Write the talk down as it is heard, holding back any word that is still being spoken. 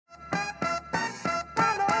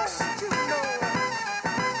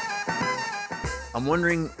I'm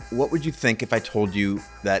wondering, what would you think if I told you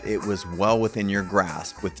that it was well within your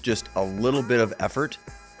grasp, with just a little bit of effort,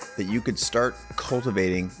 that you could start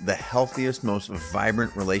cultivating the healthiest, most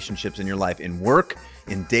vibrant relationships in your life, in work,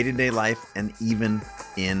 in day-to-day life, and even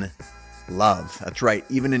in love? That's right,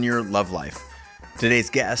 even in your love life.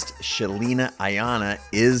 Today's guest, Sheleana Aiyana,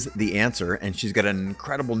 is the answer, and she's got an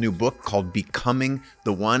incredible new book called Becoming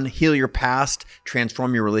the One: Heal Your Past,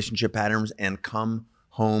 Transform Your Relationship Patterns, and Come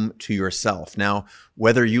Home to Yourself. Now,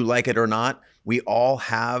 whether you like it or not, we all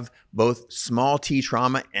have both small t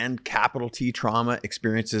trauma and capital T trauma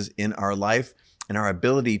experiences in our life, and our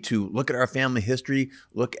ability to look at our family history,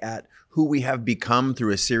 look at who we have become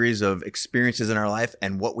through a series of experiences in our life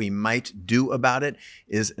and what we might do about it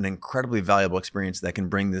is an incredibly valuable experience that can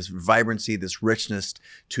bring this vibrancy, this richness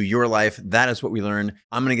to your life. That is what we learn.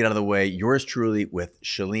 I'm going to get out of the way. Yours truly with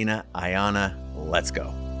Sheleana Aiyana. Let's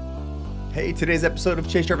go. Hey, today's episode of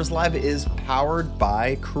Chase Jarvis Live is powered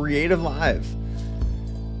by Creative Live.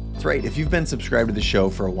 That's right. If you've been subscribed to the show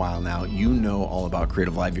for a while now, you know all about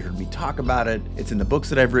Creative Live. You heard me talk about it. It's in the books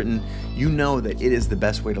that I've written. You know that it is the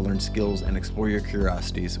best way to learn skills and explore your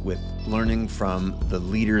curiosities with learning from the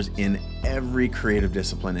leaders in every creative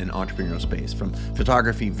discipline in entrepreneurial space, from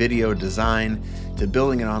photography, video, design, to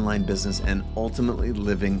building an online business and ultimately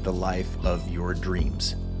living the life of your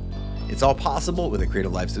dreams. It's all possible with a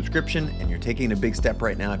Creative Live subscription, and you're taking a big step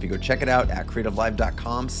right now if you go check it out at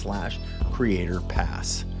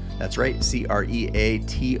creativelive.com/creatorpass. That's right,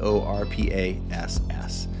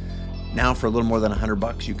 CreatorPass. Now, for a little more than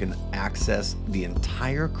 $100, you can access the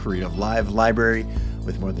entire Creative Live library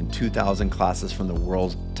with more than 2,000 classes from the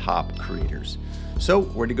world's top creators. So,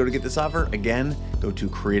 where to go to get this offer? Again, go to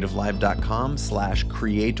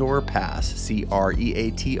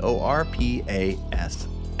creativelive.com/creatorpass, CreatorPass.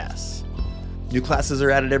 New classes are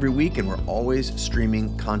added every week, and we're always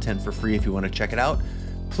streaming content for free if you want to check it out.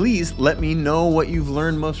 Please let me know what you've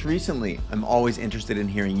learned most recently. I'm always interested in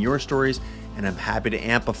hearing your stories, and I'm happy to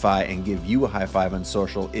amplify and give you a high five on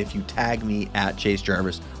social if you tag me at Chase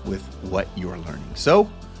Jarvis with what you're learning. So,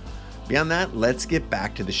 beyond that, let's get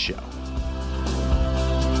back to the show.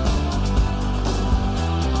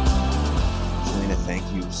 Sheleana, thank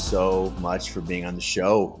you so much for being on the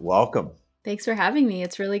show. Welcome. Thanks for having me.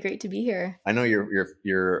 It's really great to be here. I know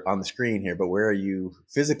you're on the screen here, but where are you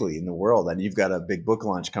physically in the world? And you've got a big book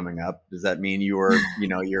launch coming up. Does that mean you're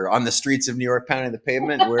on the streets of New York pounding the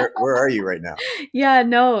pavement? Where are you right now? Yeah,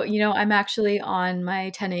 no, I'm actually on my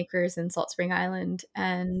 10 acres in Salt Spring Island,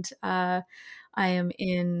 and I am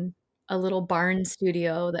in a little barn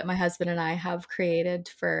studio that my husband and I have created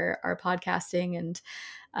for our podcasting, and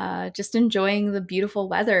just enjoying the beautiful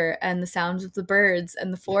weather and the sounds of the birds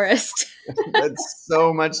and the forest. That's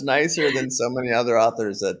so much nicer than so many other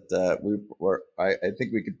authors that I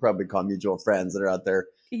think we could probably call mutual friends that are out there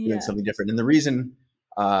doing something different. And the reason,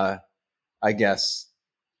 I guess,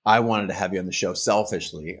 I wanted to have you on the show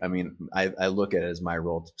selfishly, I mean, I look at it as my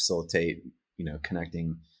role to facilitate,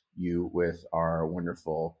 connecting you with our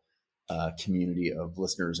wonderful community of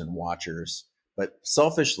listeners and watchers. But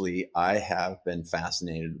selfishly, I have been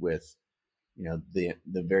fascinated with, the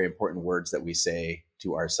very important words that we say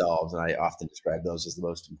to ourselves. And I often describe those as the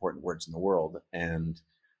most important words in the world. And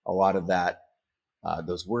a lot of that,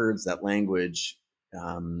 those words, that language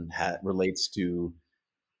relates to,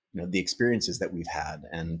 the experiences that we've had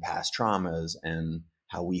and past traumas and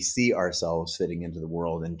how we see ourselves fitting into the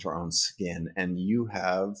world, into our own skin. And you've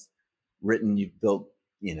built,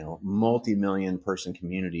 multi-million person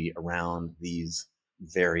community around these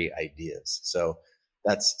very ideas. So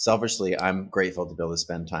that's selfishly, I'm grateful to be able to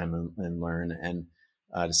spend time and learn and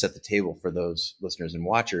to set the table for those listeners and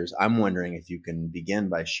watchers. I'm wondering if you can begin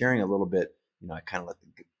by sharing a little bit, I kind of let the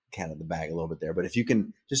cat out of the bag a little bit there, but if you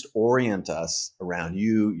can just orient us around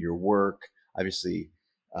you, your work, obviously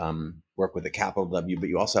work with a capital W, but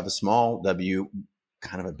you also have a small W,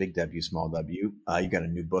 kind of a big W, small W. You've got a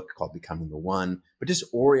new book called Becoming the One, but just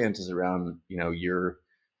orient us around,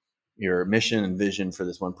 your mission and vision for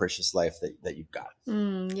this one precious life that you've got.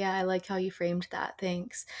 Yeah, I like how you framed that.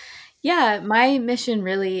 Thanks. Yeah, my mission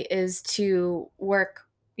really is to work,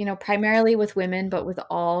 primarily with women, but with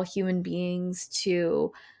all human beings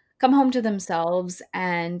to come home to themselves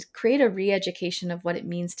and create a re-education of what it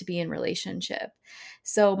means to be in relationship.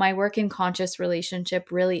 So my work in conscious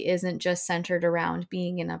relationship really isn't just centered around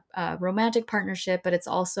being in a romantic partnership, but it's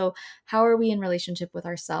also how are we in relationship with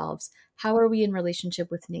ourselves? How are we in relationship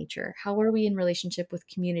with nature? How are we in relationship with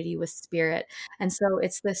community, with spirit? And so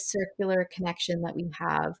it's this circular connection that we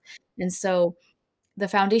have. And so the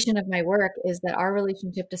foundation of my work is that our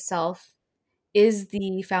relationship to self is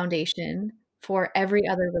the foundation for every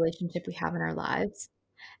other relationship we have in our lives.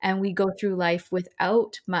 And we go through life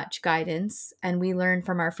without much guidance, and we learn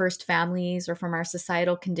from our first families or from our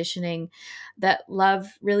societal conditioning that love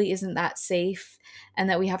really isn't that safe, and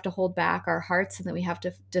that we have to hold back our hearts, and that we have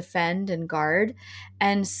to defend and guard.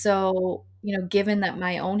 And so, given that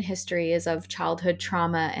my own history is of childhood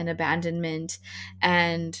trauma and abandonment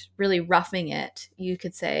and really roughing it, you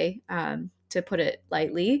could say, to put it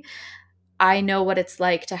lightly, I know what it's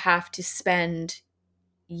like to have to spend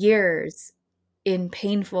years in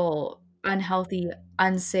painful, unhealthy,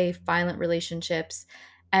 unsafe, violent relationships,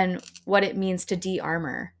 and what it means to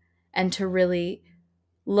de-armor and to really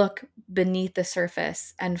look beneath the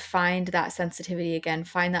surface and find that sensitivity again,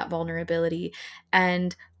 find that vulnerability,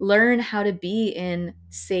 and learn how to be in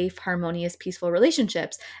safe, harmonious, peaceful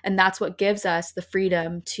relationships. And that's what gives us the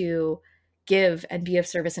freedom to give and be of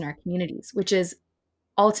service in our communities, which is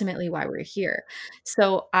ultimately why we're here.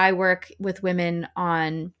 So I work with women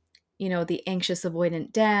on, the anxious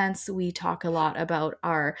avoidant dance. We talk a lot about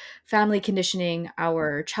our family conditioning,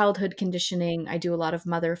 our childhood conditioning. I do a lot of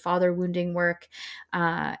mother father wounding work.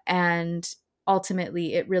 And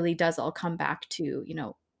ultimately, it really does all come back to,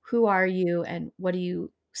 who are you and what do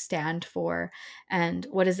you stand for? And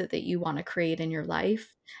what is it that you want to create in your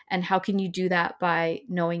life? And how can you do that by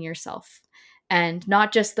knowing yourself? And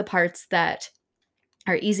not just the parts that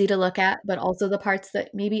are easy to look at, but also the parts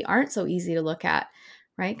that maybe aren't so easy to look at,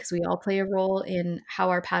 right? Because we all play a role in how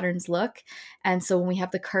our patterns look. And so when we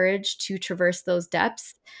have the courage to traverse those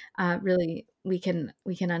depths, really we can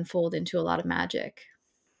unfold into a lot of magic.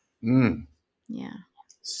 Mm, Yeah.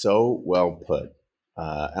 so well put.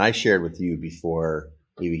 And I shared with you before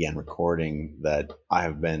we began recording that I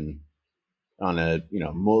have been on a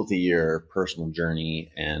multi-year personal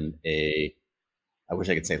journey and a I wish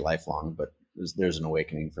I could say lifelong, but there's an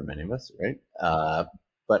awakening for many of us, right?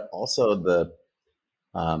 But also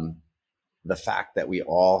um, the fact that we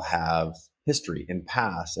all have history in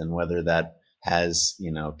past, and whether that has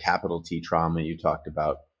capital T trauma. You talked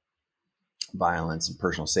about violence and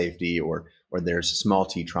personal safety, or there's small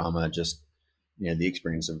T trauma, just the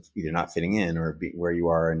experience of either not fitting in or where you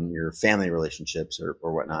are in your family relationships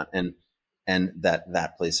or whatnot, and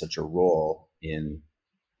that plays such a role in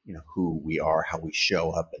who we are, how we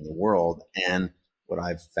show up in the world. And what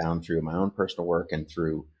I've found through my own personal work and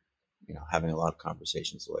through having a lot of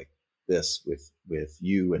conversations like this with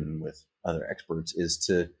you and with other experts is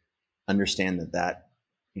to understand that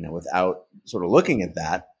without sort of looking at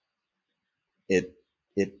that, it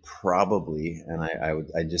it probably, and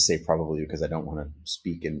I just say probably because I don't want to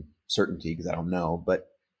speak in certainty because I don't know, but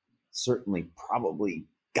certainly probably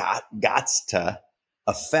gots to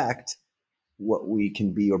affect what we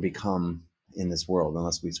can be or become in this world,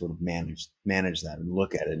 unless we sort of manage that and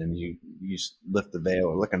look at it. And you lift the veil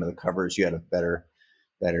or look under the covers, you had a better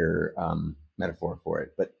metaphor for it.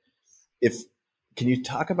 But if can you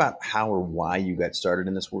talk about how or why you got started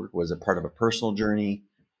in this work? Was it part of a personal journey,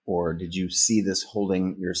 or did you see this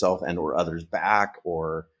holding yourself and or others back,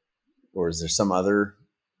 or is there some other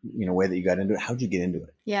way that you got into it? How'd you get into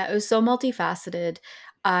it? Yeah, it was so multifaceted.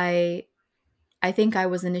 I I think I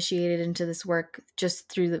was initiated into this work just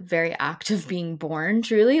through the very act of being born,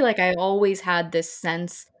 truly. Like, I always had this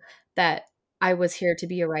sense that I was here to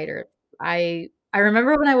be a writer. I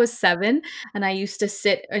remember when I was 7 and I used to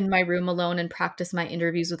sit in my room alone and practice my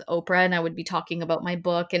interviews with Oprah, and I would be talking about my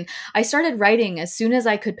book, and I started writing as soon as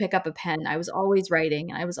I could pick up a pen. I was always writing,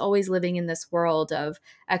 and I was always living in this world of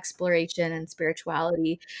exploration and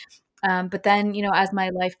spirituality. But then, as my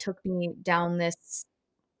life took me down this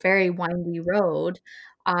very windy road,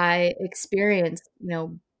 I experienced,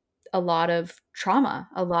 a lot of trauma,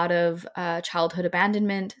 a lot of childhood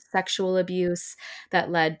abandonment, sexual abuse that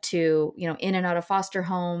led to, in and out of foster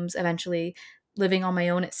homes, eventually living on my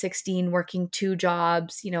own at 16, working 2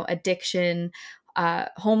 jobs, addiction,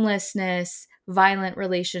 homelessness, violent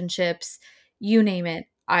relationships, you name it.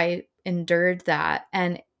 I endured that.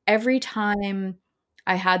 And every time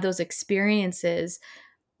I had those experiences,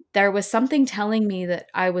 there was something telling me that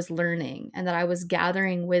I was learning and that I was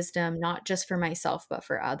gathering wisdom, not just for myself, but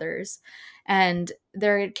for others. And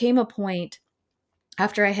there came a point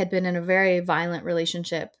after I had been in a very violent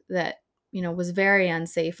relationship that, was very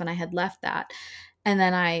unsafe, and I had left that. And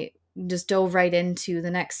then I just dove right into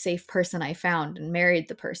the next safe person I found and married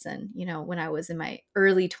the person, when I was in my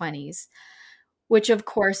early 20s, which of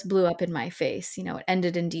course blew up in my face. It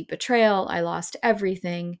ended in deep betrayal. I lost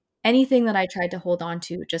everything. Anything that I tried to hold on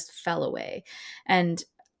to just fell away. And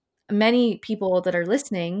many people that are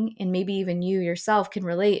listening, and maybe even you yourself can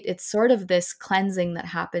relate, it's sort of this cleansing that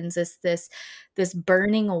happens, is this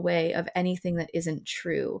burning away of anything that isn't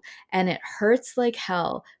true. And it hurts like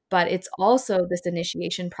hell, but it's also this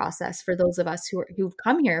initiation process for those of us who've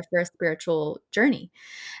come here for a spiritual journey.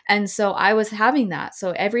 And so I was having that.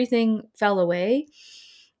 So everything fell away.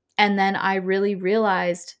 And then I really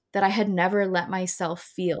realized that I had never let myself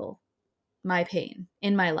feel my pain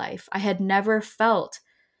in my life. I had never felt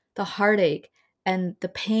the heartache and the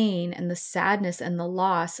pain and the sadness and the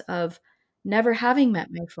loss of never having met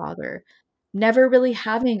my father, never really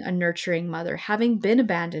having a nurturing mother, having been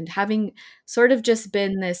abandoned, having sort of just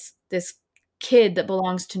been this kid that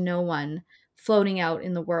belongs to no one, floating out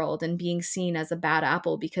in the world and being seen as a bad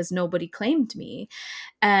apple because nobody claimed me.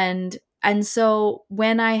 And so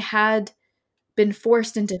when I had been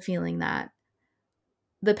forced into feeling that,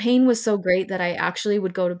 the pain was so great that I actually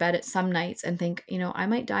would go to bed at some nights and think, I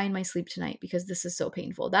might die in my sleep tonight because this is so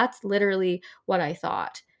painful. That's literally what I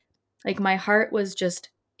thought. Like my heart was just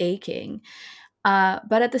aching.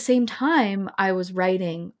 But at the same time, I was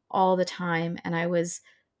writing all the time and I was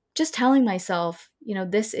just telling myself,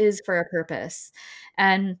 this is for a purpose.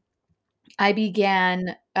 And I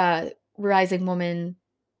began Rising Woman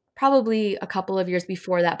probably a couple of years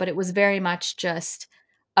before that, but it was very much just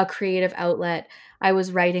a creative outlet. I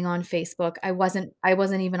was writing on Facebook. I wasn't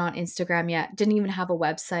even on Instagram yet. Didn't even have a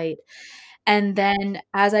website. And then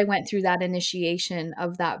as I went through that initiation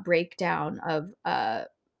of that breakdown of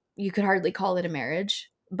you could hardly call it a marriage,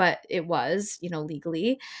 but it was,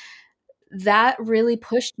 legally, that really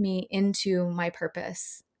pushed me into my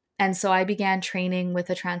purpose. And so I began training with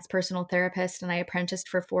a transpersonal therapist and I apprenticed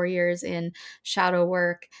for 4 years in shadow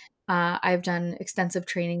work. I've done extensive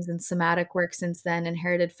trainings in somatic work since then,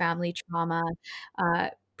 inherited family trauma,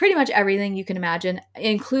 uh, pretty much everything you can imagine,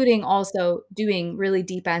 including also doing really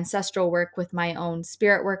deep ancestral work with my own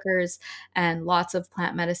spirit workers and lots of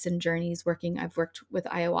plant medicine journeys working. I've worked with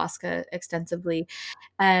ayahuasca extensively.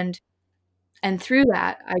 And and through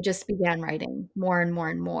that, I just began writing more and more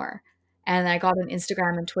and more. And I got on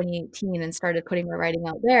Instagram in 2018 and started putting my writing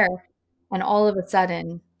out there. And all of a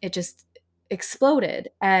sudden, it just exploded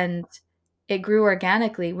and it grew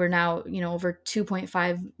organically. We're now, over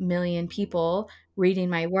 2.5 million people reading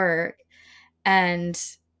my work. And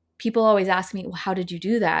people always ask me, well, how did you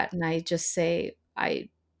do that? And I just say, I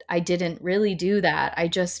didn't really do that. I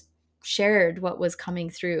just shared what was coming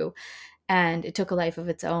through and it took a life of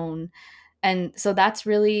its own. And so that's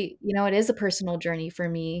really, it is a personal journey for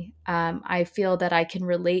me. I feel that I can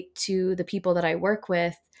relate to the people that I work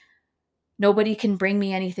with. Nobody can bring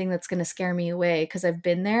me anything that's going to scare me away because I've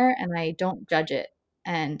been there and I don't judge it.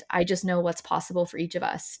 And I just know what's possible for each of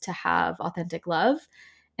us to have authentic love.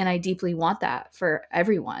 And I deeply want that for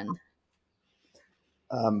everyone.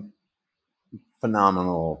 Um,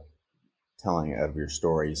 Phenomenal telling of your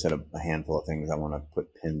story. You said a handful of things I want to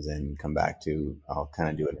put pins in and come back to. I'll kind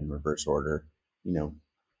of do it in reverse order. You know,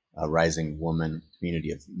 a rising woman community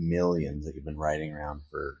of millions that you've been riding around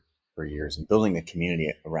for years and building a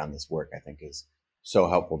community around this work, I think is so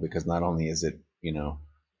helpful because not only is it,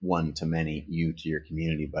 one to many, you to your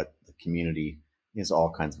community, but the community has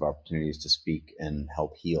all kinds of opportunities to speak and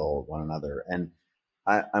help heal one another. And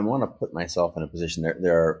I want to put myself in a position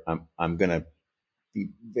I'm going to be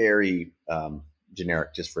very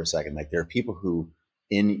generic just for a second. Like there are people who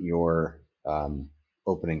in your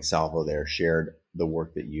opening salvo there shared the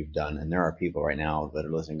work that you've done. And there are people right now that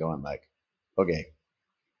are listening going like, okay,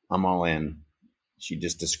 I'm all in. She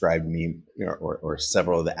just described me or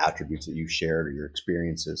several of the attributes that you shared or your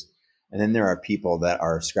experiences. And then there are people that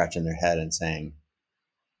are scratching their head and saying,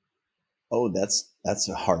 oh, that's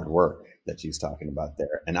a hard work that she's talking about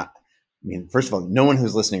there. And I mean, first of all, no one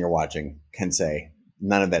who's listening or watching can say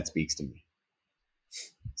none of that speaks to me.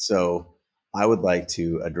 So I would like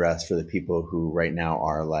to address for the people who right now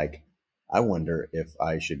are like, I wonder if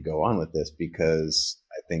I should go on with this because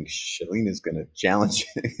I think Sheleana is going to challenge,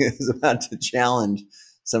 is about to challenge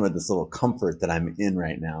some of this little comfort that I'm in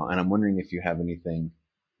right now. And I'm wondering if you have anything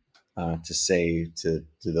to say to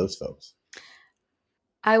those folks.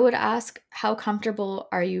 I would ask, how comfortable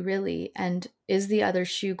are you really? And is the other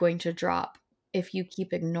shoe going to drop if you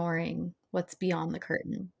keep ignoring what's beyond the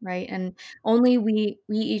curtain, right? And only we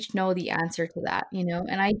each know the answer to that,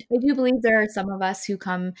 And I do believe there are some of us who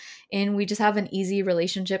come in, we just have an easy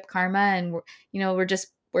relationship karma and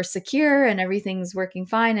we're secure and everything's working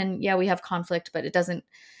fine. And yeah, we have conflict, but it doesn't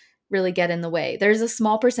really get in the way. There's a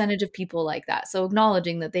small percentage of people like that. So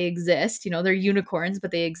acknowledging that they exist, they're unicorns,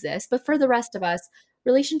 but they exist. But for the rest of us,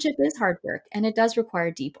 relationship is hard work and it does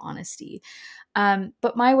require deep honesty.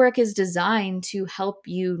 But my work is designed to help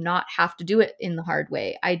you not have to do it in the hard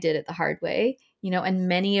way. I did it the hard way, and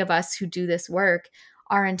many of us who do this work,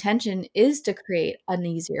 our intention is to create an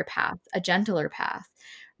easier path, a gentler path,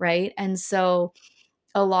 right? And so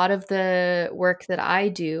a lot of the work that I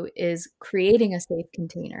do is creating a safe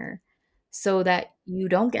container so that you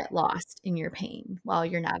don't get lost in your pain while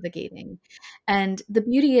you're navigating. And the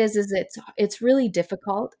beauty is it's really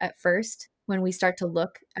difficult at first when we start to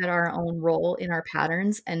look at our own role in our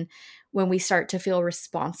patterns and when we start to feel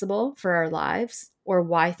responsible for our lives or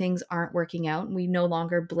why things aren't working out. And we no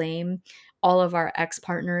longer blame all of our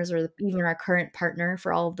ex-partners or even our current partner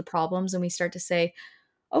for all of the problems, and we start to say,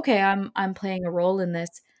 okay, I'm playing a role in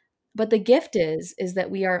this. But the gift is that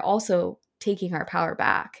we are also taking our power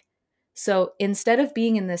back. So instead of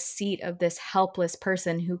being in this seat of this helpless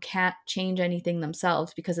person who can't change anything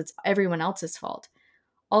themselves because it's everyone else's fault,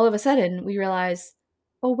 all of a sudden we realize,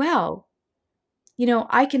 oh wow,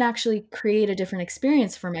 I can actually create a different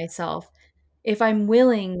experience for myself if I'm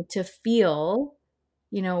willing to feel,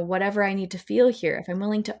 whatever I need to feel here, if I'm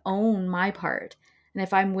willing to own my part, and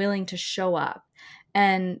if I'm willing to show up.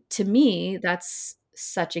 And to me, that's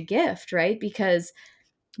such a gift, right? Because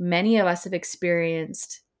many of us have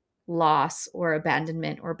experienced loss or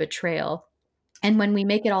abandonment or betrayal. And when we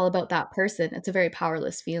make it all about that person, it's a very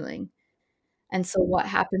powerless feeling. And so, what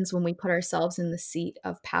happens when we put ourselves in the seat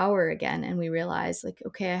of power again and we realize, like,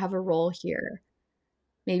 okay, I have a role here.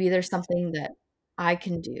 Maybe there's something that I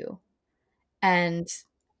can do. And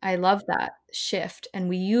I love that shift. And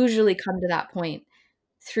we usually come to that point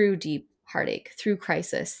through deep heartache, through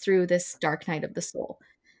crisis, through this dark night of the soul.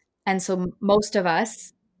 And so most of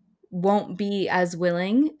us won't be as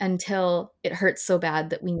willing until it hurts so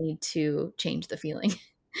bad that we need to change the feeling.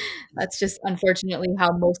 That's just unfortunately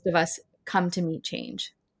how most of us come to meet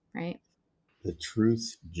change, right? The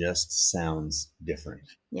truth just sounds different,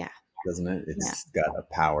 Yeah. doesn't it? Yeah. It's got a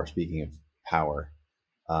power. Speaking of power,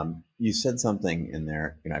 you said something in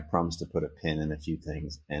there, and I promised to put a pin in a few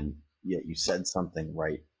things, and yet you said something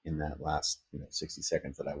right in that last 60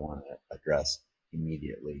 seconds that I want to address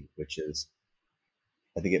immediately, which is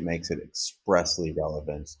I think it makes it expressly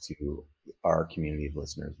relevant to our community of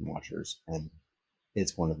listeners and watchers. And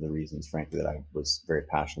it's one of the reasons, frankly, that I was very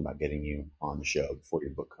passionate about getting you on the show before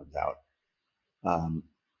your book comes out. Um,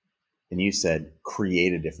 and you said,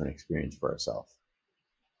 create a different experience for ourselves.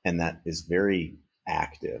 And that is very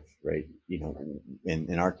active, right?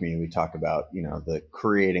 In our community, we talk about, the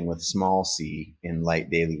creating with small c in light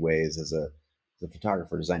daily ways as a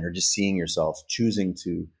photographer, designer, just seeing yourself, choosing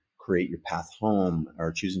to create your path home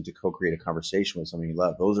or choosing to co-create a conversation with someone you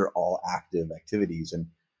love. Those are all active activities. And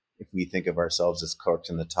if we think of ourselves as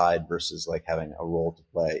corks in the tide versus like having a role to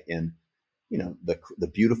play in, the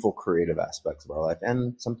beautiful creative aspects of our life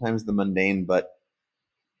and sometimes the mundane, but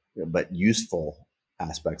useful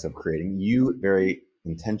aspects of creating, you very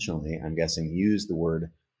intentionally, I'm guessing, use the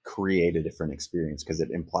word create a different experience because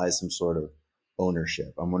it implies some sort of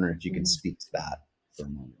ownership. I'm wondering if you can Mhm. speak to that for a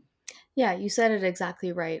moment. Yeah, you said it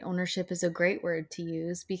exactly right. Ownership is a great word to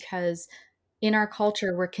use because in our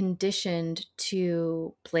culture, we're conditioned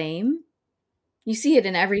to blame. You see it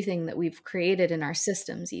in everything that we've created in our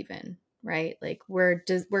systems, even, right? Like we're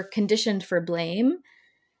conditioned for blame,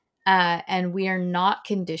 and we are not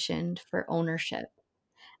conditioned for ownership.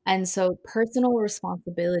 And so, personal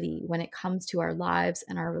responsibility when it comes to our lives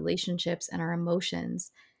and our relationships and our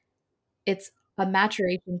emotions, it's a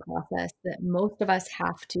maturation process that most of us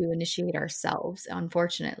have to initiate ourselves,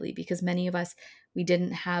 unfortunately, because many of us, we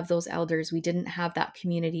didn't have those elders, we didn't have that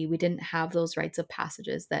community, we didn't have those rites of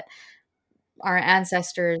passages that our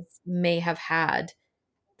ancestors may have had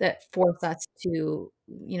that force us to,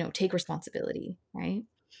 take responsibility, right?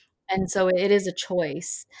 And so it is a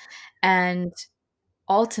choice. And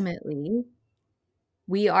ultimately,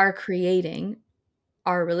 we are creating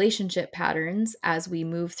our relationship patterns as we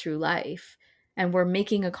move through life. And we're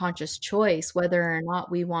making a conscious choice whether or not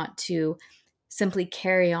we want to simply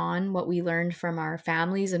carry on what we learned from our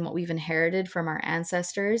families and what we've inherited from our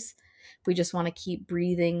ancestors. If we just want to keep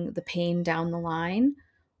breathing the pain down the line,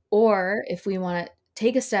 or if we want to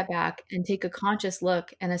take a step back and take a conscious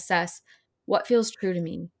look and assess what feels true to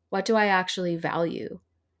me, what do I actually value?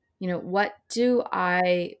 What do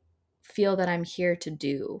I feel that I'm here to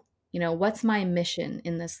do? What's my mission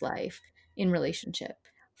in this life in relationship?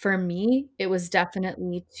 For me, it was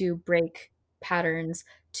definitely to break patterns,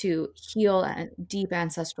 to heal deep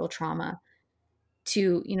ancestral trauma,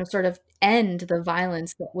 to, sort of end the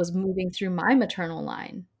violence that was moving through my maternal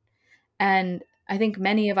line. And I think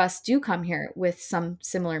many of us do come here with some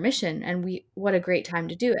similar mission, and what a great time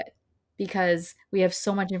to do it, because we have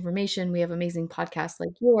so much information. We have amazing podcasts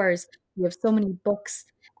like yours. We have so many books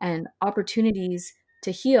and opportunities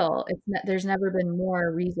to heal. There's never been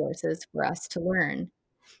more resources for us to learn.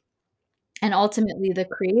 And ultimately, the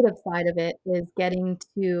creative side of it is getting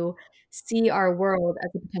to see our world as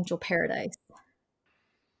a potential paradise.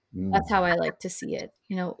 Mm, That's how I like to see it.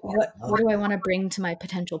 What do I want to bring to my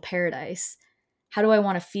potential paradise? How do I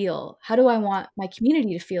want to feel? How do I want my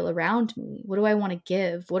community to feel around me? What do I want to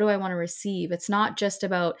give? What do I want to receive? It's not just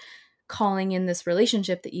about calling in this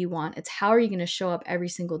relationship that you want. It's how are you going to show up every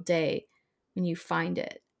single day when you find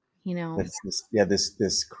it, you know? that's this, yeah,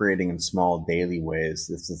 this creating in small daily ways.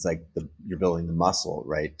 This is like you're building the muscle,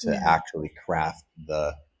 right, to Yeah. actually craft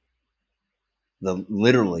the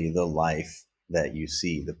literally the life that you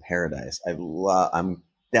see, the paradise. I'm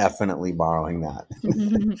definitely borrowing that.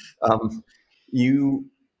 um, you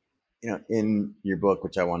in your book,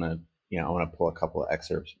 which I want to pull a couple of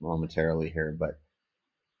excerpts momentarily here, but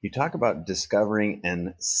you talk about discovering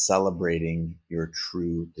and celebrating your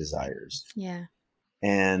true desires. Yeah.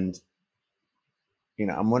 And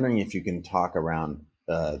I'm wondering if you can talk around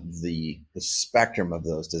the spectrum of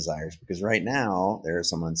those desires, because right now there is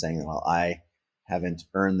someone saying, "Well, I haven't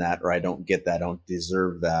earned that, or I don't get that, I don't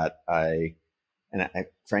deserve that."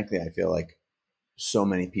 Frankly, I feel like so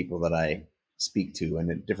many people that I speak to, and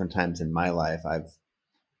at different times in my life, I've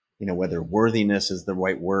whether worthiness is the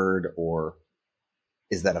right word, or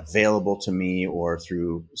is that available to me, or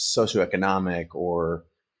through socioeconomic or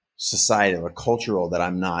societal or cultural, that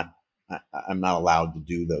I'm not allowed to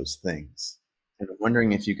do those things. And I'm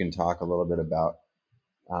wondering if you can talk a little bit about,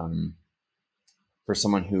 um, for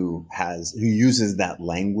someone who uses that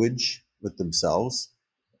language with themselves,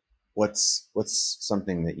 what's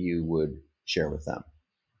something that you would share with them?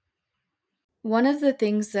 One of the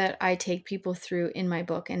things that I take people through in my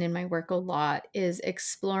book and in my work a lot is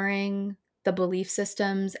exploring the belief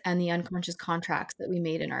systems and the unconscious contracts that we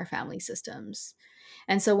made in our family systems.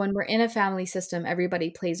 And so when we're in a family system, everybody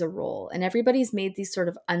plays a role, and everybody's made these sort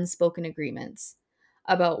of unspoken agreements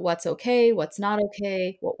about what's okay, what's not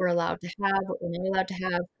okay, what we're allowed to have, what we're not allowed to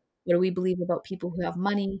have. What do we believe about people who have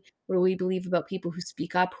money? What do we believe about people who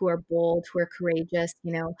speak up, who are bold, who are courageous,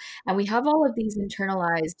 And we have all of these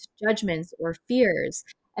internalized judgments or fears.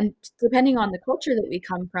 And depending on the culture that we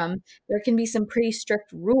come from, there can be some pretty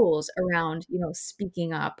strict rules around,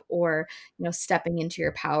 speaking up or, stepping into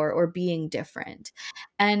your power or being different.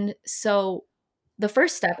 And so the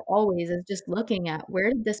first step always is just looking at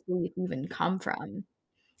where did this belief even come from?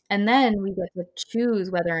 And then we get to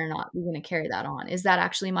choose whether or not we're going to carry that on. Is that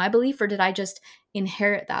actually my belief, or did I just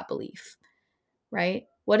inherit that belief? Right?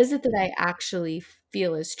 What is it that I actually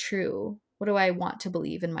feel is true? What do I want to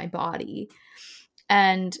believe in my body?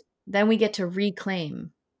 And then we get to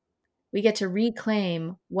reclaim. We get to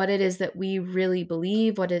reclaim what it is that we really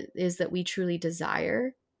believe, what it is that we truly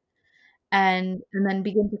desire, and then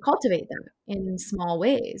begin to cultivate them in small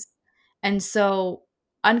ways. And so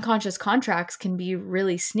unconscious contracts can be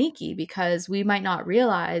really sneaky because we might not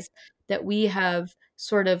realize that we have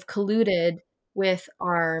sort of colluded with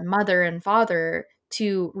our mother and father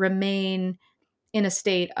to remain in a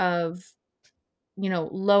state of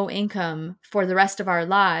low income for the rest of our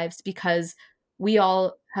lives because we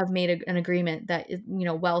all have made an agreement that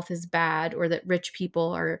wealth is bad, or that rich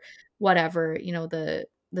people are whatever,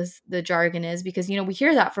 the jargon is, because we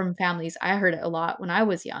hear that from families. I heard it a lot when I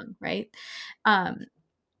was young, right? um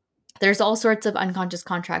there's all sorts of unconscious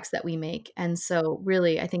contracts that we make, and so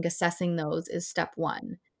really I think assessing those is step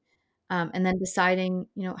one. And then deciding,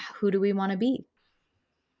 who do we want to be.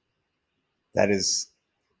 That is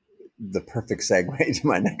the perfect segue to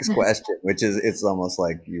my next question, which is, it's almost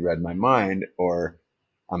like you read my mind, or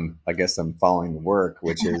I guess I'm following the work,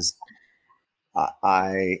 which is,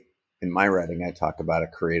 in my writing, I talk about a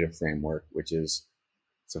creative framework, which is,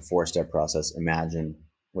 it's a 4-step process. Imagine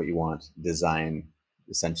what you want, design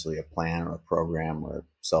essentially a plan or a program or a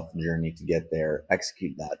self journey to get there,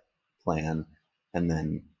 execute that plan, and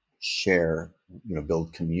then share,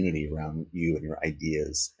 build community around you and your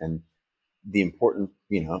ideas. And the important,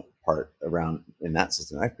 part around in that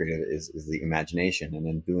system I created is the imagination. And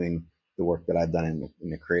then doing the work that I've done in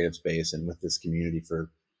the creative space and with this community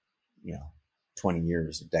for, you know, 20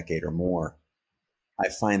 years, a decade or more, I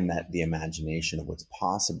find that the imagination of what's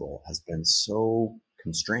possible has been so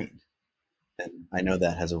constrained. And I know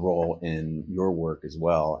that has a role in your work as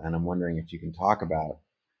well. And I'm wondering if you can talk about,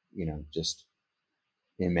 just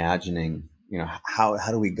imagining, how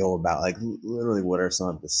do we go about, like, literally what are some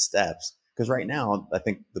of the steps? Because right now, I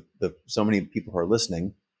think the so many people who are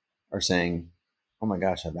listening are saying, oh my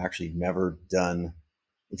gosh, I've actually never done.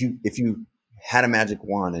 If you had a magic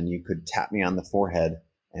wand and you could tap me on the forehead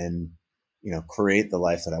and create the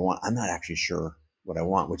life that I want, I'm not actually sure what I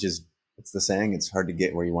want. Which is, it's the saying, it's hard to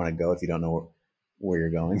get where you want to go if you don't know where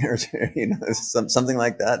you're going, or something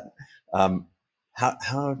like that. Um,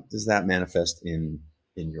 how does that manifest in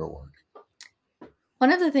your work?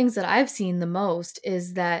 One of the things that I've seen the most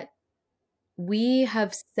is that we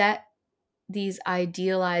have set these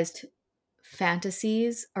idealized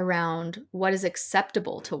fantasies around what is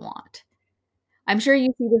acceptable to want. I'm sure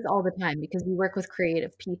you see this all the time because we work with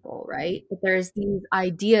creative people, right? But there's these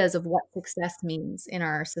ideas of what success means in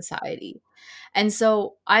our society. And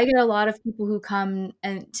so I get a lot of people who come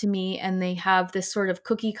and to me and they have this sort of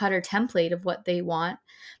cookie cutter template of what they want.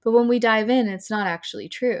 But when we dive in, it's not actually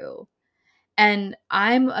true. And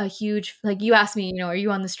I'm a huge, like, you asked me, are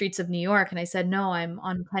you on the streets of New York? And I said, no, I'm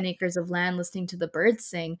on 10 acres of land listening to the birds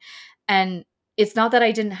sing. And it's not that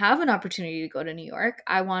I didn't have an opportunity to go to New York.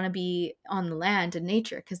 I want to be on the land and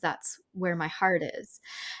nature because that's where my heart is.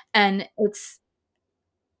 And it's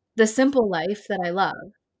the simple life that I love.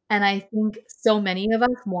 And I think so many of us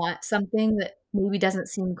want something that maybe doesn't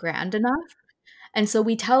seem grand enough. And so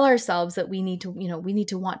we tell ourselves that we need to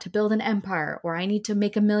want to build an empire, or I need to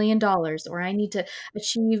make $1 million, or I need to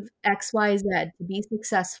achieve XYZ to be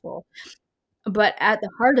successful. But at the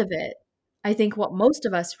heart of it, I think what most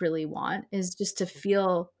of us really want is just to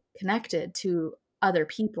feel connected to other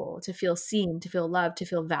people, to feel seen, to feel loved, to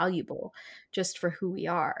feel valuable just for who we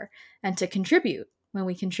are, and to contribute. When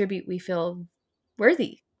we contribute, we feel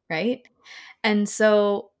worthy, right? And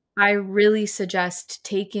so I really suggest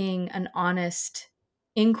taking an honest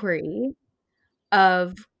inquiry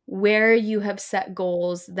of where you have set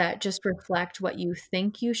goals that just reflect what you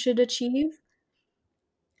think you should achieve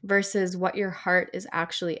versus what your heart is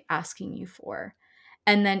actually asking you for.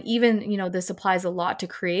 And then, even, this applies a lot to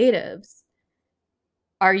creatives.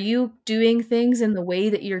 Are you doing things in the way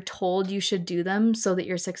that you're told you should do them so that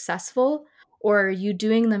you're successful? Or are you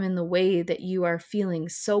doing them in the way that you are feeling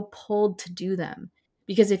so pulled to do them?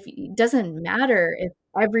 Because if it doesn't matter if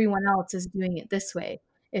everyone else is doing it this way,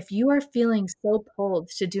 if you are feeling so pulled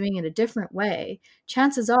to doing it a different way,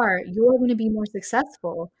 chances are you're going to be more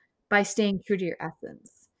successful by staying true to your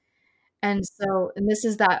essence. And this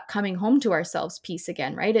is that coming home to ourselves piece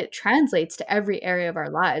again, right? It translates to every area of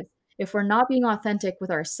our lives. If we're not being authentic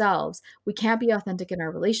with ourselves, we can't be authentic in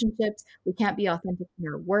our relationships, we can't be authentic in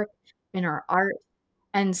our work, in our art.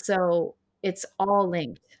 And so it's all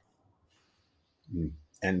linked. Mm.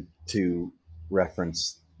 And to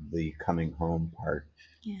reference the coming home part,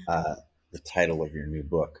 Yeah. uh, the title of your new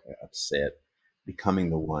book, I'll say it: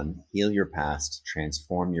 Becoming the One, Heal Your Past,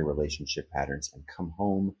 Transform Your Relationship Patterns, and Come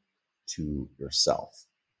Home to Yourself.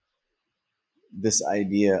 This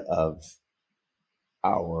idea of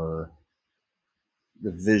our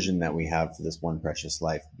the vision that we have for this one precious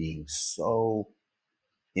life being so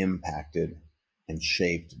impacted and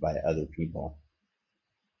shaped by other people.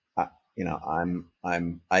 I,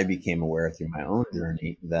 I became aware through my own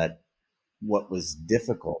journey that what was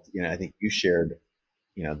difficult, I think you shared,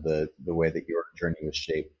 the way that your journey was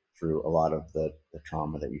shaped through a lot of the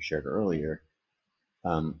trauma that you shared earlier.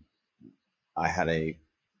 Um, I had a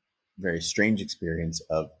very strange experience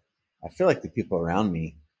of, I feel like the people around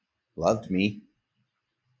me loved me,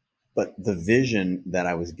 but the vision that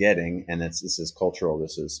I was getting, and this is cultural,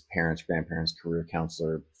 this is parents, grandparents, career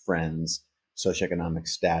counselor, friends, socioeconomic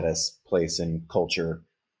status, place in culture,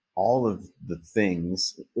 all of the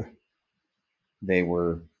things, they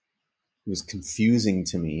were it was confusing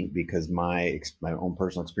to me because my own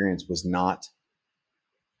personal experience was not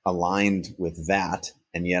aligned with that,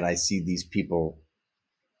 and yet I see these people.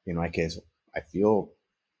 In my case, I feel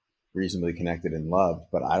reasonably connected and loved,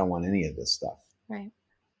 but I don't want any of this stuff. Right.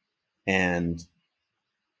 And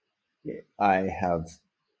I have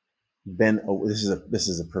been. Oh, this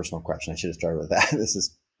is a personal question. I should have started with that. This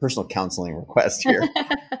is personal counseling request here.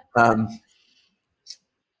 Um,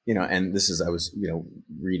 and this is, I was,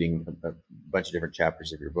 reading a bunch of different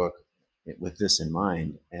chapters of your book with this in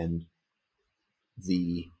mind, and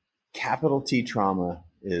the capital T trauma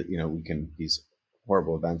is, we can, these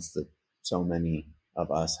horrible events that so many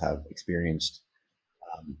of us have experienced,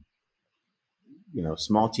 um,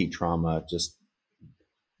 small T trauma, just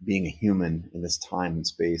being a human in this time and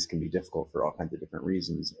space can be difficult for all kinds of different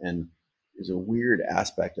reasons. And there's a weird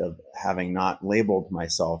aspect of having not labeled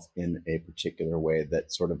myself in a particular way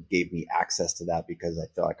that sort of gave me access to that because I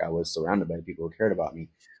felt like I was surrounded by people who cared about me,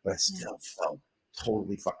 but I Yeah. still felt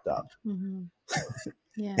totally fucked up. Hmm.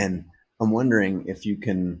 Yeah. And I'm wondering if you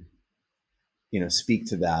can, speak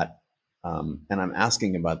to that. And I'm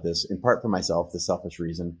asking about this in part for myself, the selfish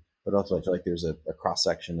reason, but also I feel like there's a cross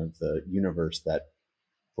section of the universe that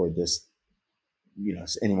for this,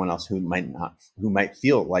 anyone else who might not, who might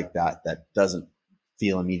feel like that doesn't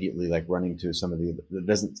feel immediately like running to some of that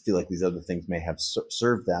doesn't feel like these other things may have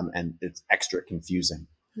served them, and it's extra confusing.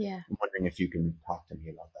 Yeah. I'm wondering if you can talk to me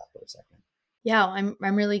about that for a second. Yeah,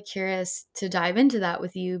 I'm really curious to dive into that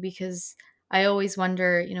with you because I always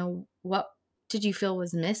wonder, what did you feel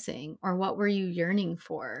was missing or what were you yearning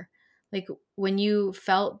for? Like when you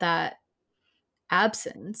felt that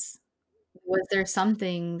absence, was there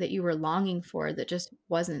something that you were longing for that just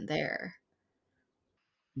wasn't there?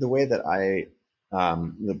 The way that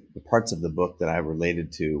the parts of the book that I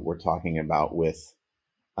related to were talking about with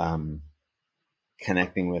um,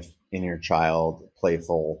 connecting with inner child,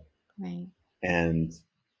 playful, Right. and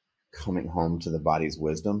coming home to the body's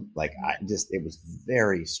wisdom. Like it was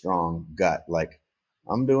very strong gut. Like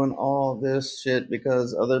I'm doing all this shit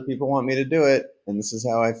because other people want me to do it, and this is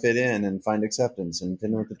how I fit in and find acceptance and fit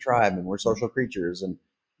in with the tribe, and we're social creatures, and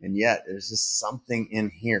yet there's just something in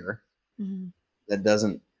here Mm-hmm. that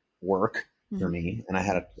doesn't work for Hmm. me, and I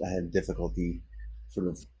had difficulty sort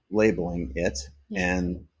of labeling it. Yeah.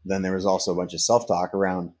 And then there was also a bunch of self talk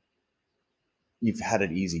around you've had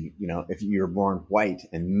it easy. If you're born white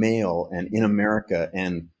and male and in America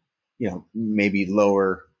and, maybe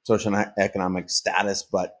lower social and economic status,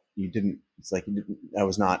 but you didn't, it's like, I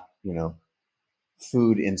was not,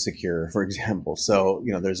 food insecure, for example. So,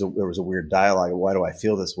 there was a weird dialogue of why do I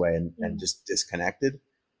feel this way, and Yeah. just disconnected.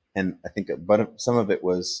 And I think, but some of it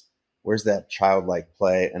was, where's that childlike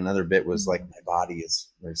play? Another bit was like, my body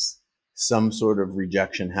there's some sort of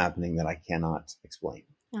rejection happening that I cannot explain.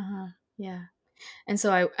 Uh-huh. Yeah. And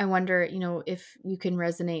so I wonder, if you can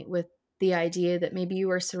resonate with the idea that maybe you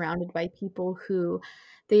were surrounded by people who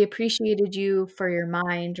they appreciated you for your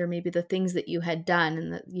mind or maybe the things that you had done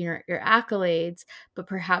and your accolades, but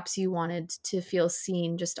perhaps you wanted to feel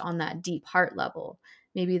seen just on that deep heart level.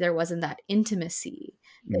 Maybe there wasn't that intimacy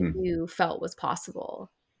that Mhm. you felt was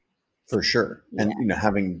possible. For sure. Yeah. And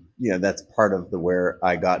having that's part of the where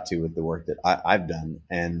I got to with the work that I've done.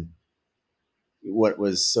 And what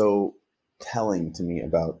was so telling to me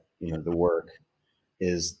about the work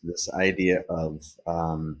is this idea of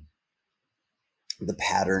the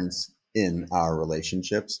patterns in our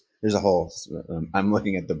relationships. There's a whole. I'm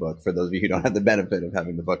looking at the book for those of you who don't have the benefit of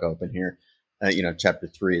having the book open here. Chapter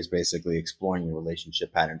 3 is basically exploring your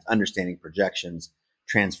relationship patterns, understanding projections,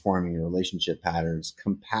 transforming your relationship patterns,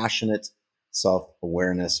 compassionate self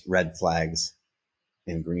awareness, red flags,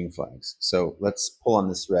 and green flags. So let's pull on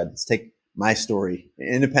this thread. Let's take my story,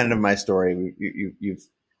 independent of my story.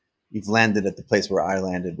 You've landed at the place where I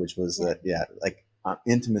landed, which was Yeah. that, yeah, like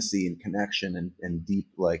intimacy and connection and deep,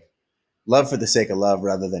 like love for the sake of love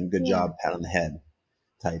rather than good Yeah. job, pat on the head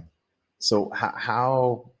type. So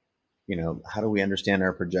how do we understand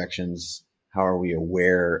our projections? How are we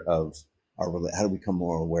aware of how do we become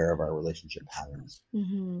more aware of our relationship patterns?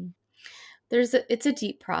 Hmm. It's a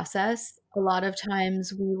deep process. A lot of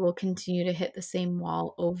times we will continue to hit the same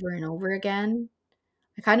wall over and over again.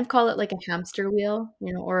 I kind of call it like a hamster wheel,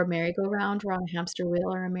 or a merry-go-round. We're on a hamster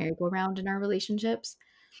wheel or a merry-go-round in our relationships.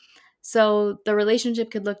 So the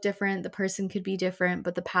relationship could look different, the person could be different,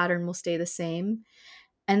 but the pattern will stay the same.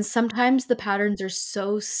 And sometimes the patterns are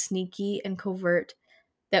so sneaky and covert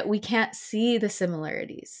that we can't see the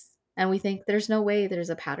similarities. And we think there's no way there's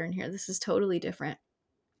a pattern here. This is totally different.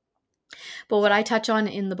 But what I touch on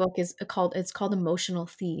in the book is it's called emotional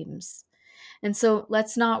themes. And so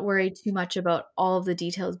let's not worry too much about all of the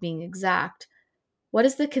details being exact. What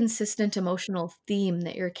is the consistent emotional theme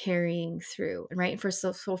that you're carrying through? And right,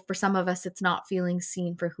 so for some of us, it's not feeling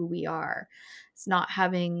seen for who we are. It's not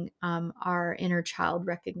having our inner child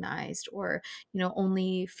recognized, or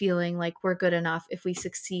only feeling like we're good enough if we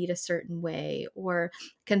succeed a certain way, or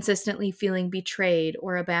consistently feeling betrayed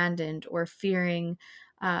or abandoned, or fearing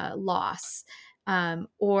loss,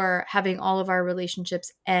 or having all of our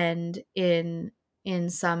relationships end in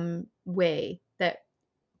some way that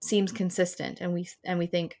seems consistent, and we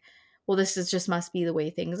think, well, this is just must be the way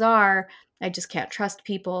things are. I just can't trust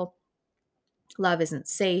people. Love isn't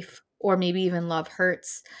safe, or maybe even love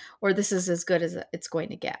hurts, or this is as good as it's going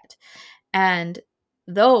to get. And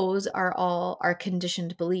those are all our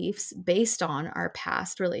conditioned beliefs based on our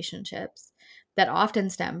past relationships that often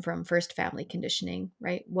stem from first family conditioning,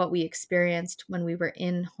 right? What we experienced when we were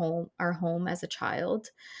in our home as a child,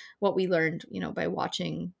 what we learned, by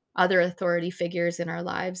watching other authority figures in our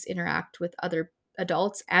lives interact with other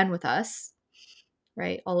adults and with us,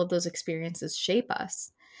 right? All of those experiences shape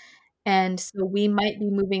us. And so we might be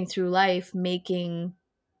moving through life making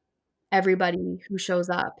everybody who shows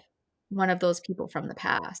up one of those people from the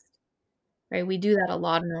past, right? We do that a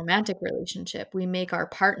lot in a romantic relationship. We make our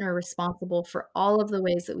partner responsible for all of the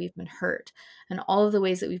ways that we've been hurt and all of the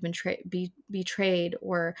ways that we've been betrayed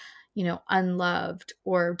or, unloved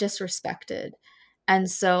or disrespected. And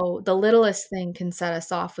so the littlest thing can set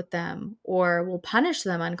us off with them, or we'll punish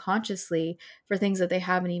them unconsciously for things that they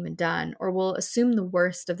haven't even done, or we'll assume the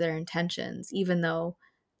worst of their intentions, even though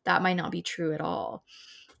that might not be true at all.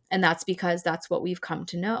 And that's because that's what we've come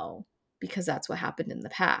to know, because that's what happened in the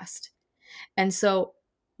past. And so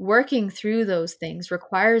working through those things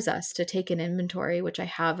requires us to take an inventory, which I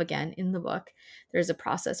have again in the book. There's a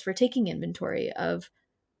process for taking inventory of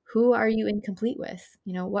who are you incomplete with?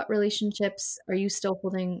 What relationships are you still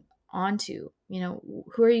holding on to?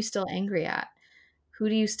 Who are you still angry at? Who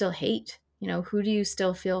do you still hate? Who do you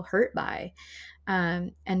still feel hurt by?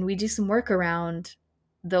 And we do some work around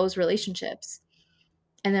those relationships.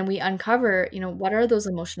 And then we uncover, what are those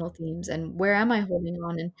emotional themes and where am I holding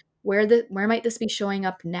on, and where might this be showing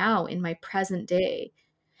up now in my present day?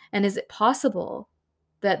 And is it possible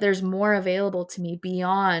that there's more available to me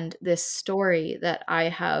beyond this story that I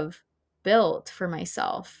have built for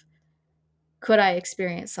myself? Could I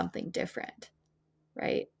experience something different?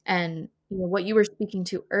 Right? And what you were speaking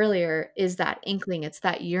to earlier is that inkling, it's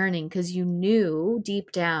that yearning, because you knew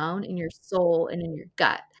deep down in your soul and in your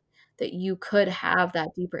gut that you could have that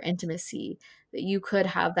deeper intimacy, that you could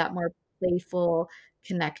have that more playful,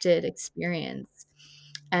 connected experience.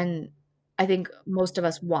 And I think most of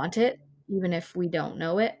us want it, even if we don't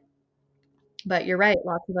know it. But you're right,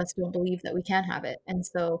 lots of us don't believe that we can have it. And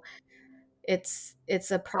so it's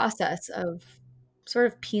a process of sort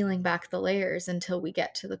of peeling back the layers until we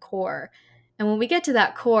get to the core. And when we get to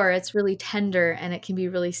that core, it's really tender and it can be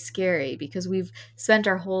really scary because we've spent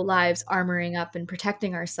our whole lives armoring up and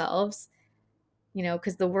protecting ourselves,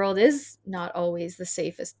 because the world is not always the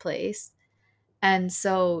safest place. And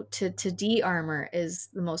so to de-armor is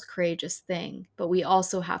the most courageous thing, but we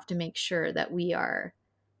also have to make sure that we are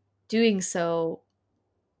doing so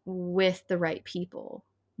with the right people,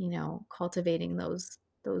 cultivating those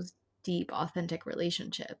deep, authentic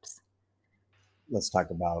relationships. Let's talk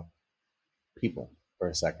about people for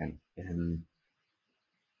a second. And,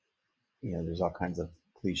 there's all kinds of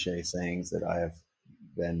cliche sayings that I have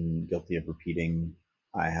been guilty of repeating.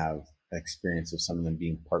 I have experience of some of them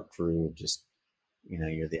being part true, just,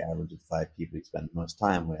 you're the average of five people you spend the most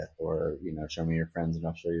time with, or, show me your friends and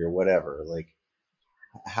I'll show you your whatever. Like,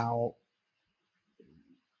 how,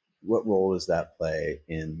 what role does that play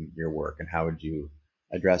in your work and how would you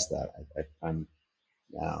address that? I'm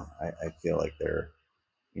now, I feel like there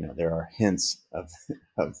are hints of,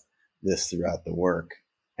 of this throughout the work.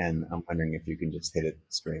 And I'm wondering if you can just hit it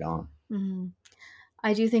straight on. Hmm.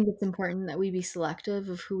 I do think it's important that we be selective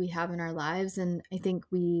of who we have in our lives. And I think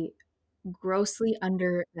we grossly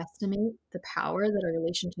underestimate the power that a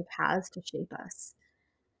relationship has to shape us.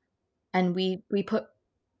 And we put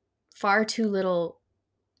far too little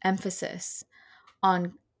emphasis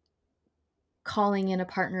on calling in a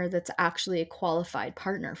partner that's actually a qualified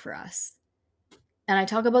partner for us. And I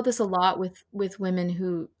talk about this a lot with women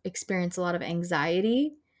who experience a lot of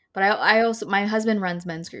anxiety. But I also, my husband runs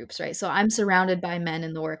men's groups, right? So I'm surrounded by men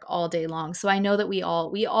in the work all day long. So I know that we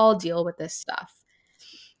all deal with this stuff,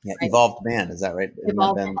 Yeah, right? evolved man, is that right? Isn't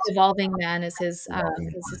that Ben's Evolving Man is his evolving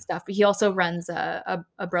is his man? stuff. But he also runs a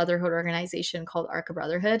brotherhood organization called Arca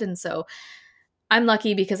Brotherhood. And so I'm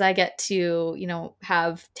lucky because I get to,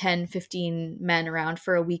 have 10, 15 men around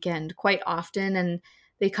for a weekend quite often. And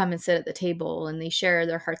they come and sit at the table and they share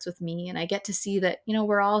their hearts with me. And I get to see that,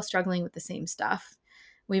 we're all struggling with the same stuff.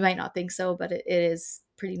 We might not think so, but it is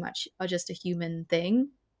pretty much just a human thing.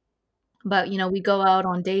 But, we go out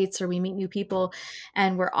on dates or we meet new people,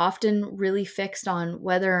 and we're often really fixed on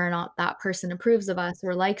whether or not that person approves of us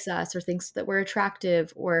or likes us or thinks that we're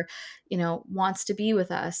attractive or, wants to be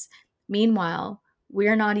with us. Meanwhile,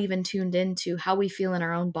 we're not even tuned into how we feel in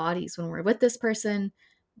our own bodies when we're with this person.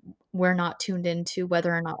 We're not tuned into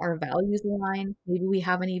whether or not our values align. Maybe we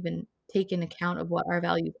haven't even taken account of what our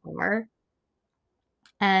values are.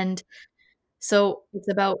 And so it's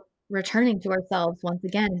about returning to ourselves once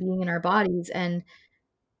again, being in our bodies and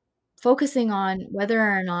focusing on whether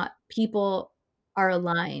or not people are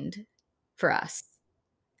aligned for us,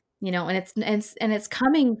 and it's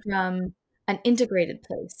coming from an integrated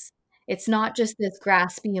place. It's not just this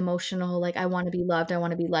graspy emotional, like, I want to be loved, I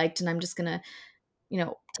want to be liked, and I'm just gonna,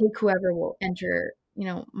 take whoever will enter,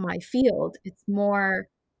 my field. It's more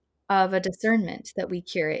of a discernment that we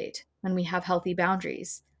curate when we have healthy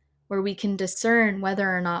boundaries, where we can discern whether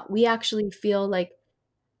or not we actually feel like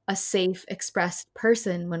a safe, expressed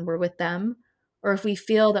person when we're with them, or if we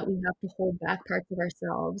feel that we have to hold back parts of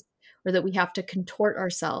ourselves or that we have to contort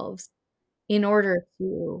ourselves in order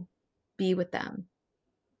to be with them,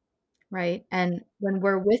 right? And when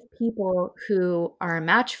we're with people who are a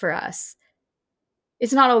match for us,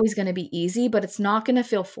 it's not always going to be easy, but it's not going to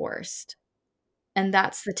feel forced. And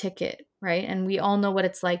that's the ticket, right? And we all know what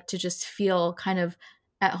it's like to just feel kind of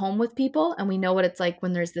at home with people. And we know what it's like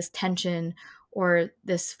when there's this tension or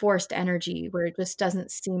this forced energy where it just doesn't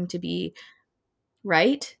seem to be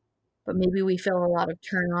right. But maybe we feel a lot of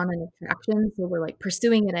turn on and attraction. So we're like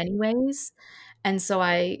pursuing it anyways. And so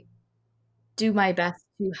I do my best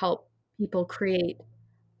to help people create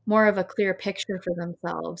more of a clear picture for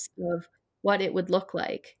themselves of what it would look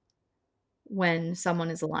like when someone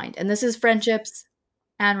is aligned. And this is friendships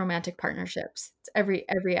and romantic partnerships. It's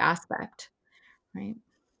every aspect, right?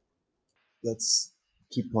 Let's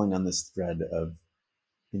keep pulling on this thread of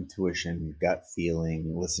intuition, gut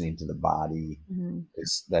feeling, listening to the body. Mhm.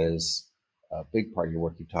 Because that is a big part of your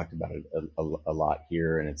work. You've talked about it a lot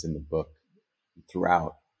here, and it's in the book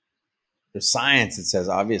throughout. There's science that says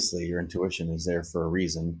obviously your intuition is there for a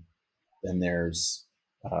reason. Then there's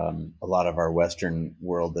a lot of our Western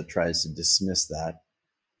world that tries to dismiss that.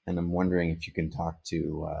 And I'm wondering if you can talk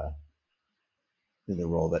to the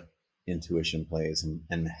role that intuition plays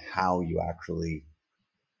and how you actually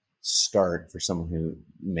start for someone who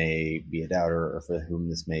may be a doubter or for whom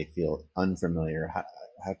this may feel unfamiliar.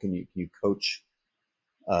 How can you coach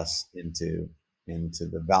us into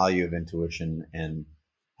the value of intuition and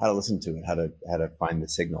how to listen to it, how to find the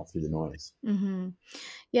signal through the noise? Mhm.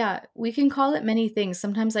 Yeah, we can call it many things.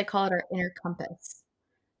 Sometimes I call it our inner compass,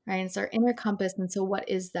 right? It's our inner compass, and so what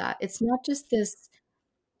is that? It's not just this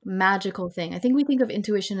magical thing. I think we think of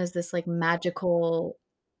intuition as this, like, magical,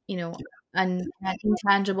 you know, an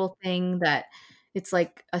intangible thing that it's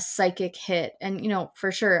like a psychic hit, and,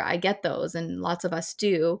 for sure, I get those, and lots of us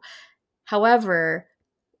do. However,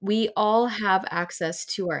 we all have access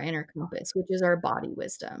to our inner compass, which is our body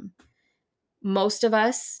wisdom. Most of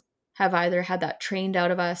us have either had that trained out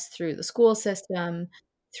of us through the school system,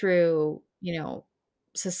 through,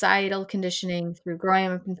 societal conditioning, through growing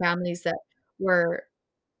up in families that were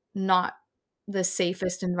not the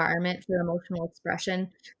safest environment for emotional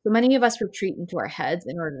expression. So many of us retreat into our heads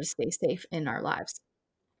in order to stay safe in our lives.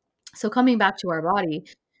 So coming back to our body,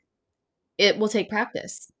 it will take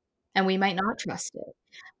practice and we might not trust it.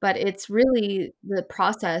 But it's really the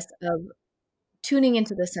process of tuning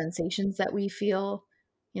into the sensations that we feel.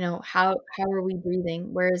 How are we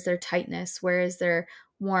breathing? Where is there tightness? Where is there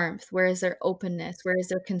warmth? Where is there openness? Where is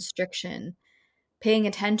there constriction? Paying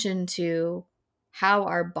attention to how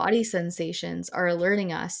our body sensations are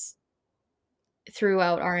alerting us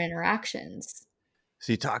throughout our interactions.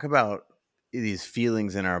 So you talk about these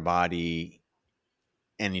feelings in our body,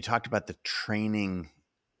 and you talked about the training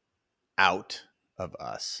out of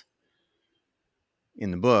us.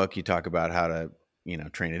 In the book, you talk about how to,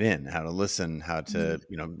 train it in, how to listen, how Mhm.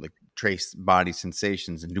 to, like trace body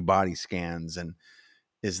sensations and do body scans. And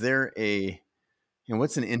is there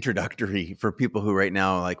what's an introductory for people who right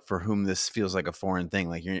now, like for whom this feels like a foreign thing?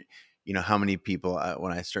 Like how many people,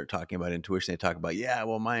 when I start talking about intuition, they talk about, yeah,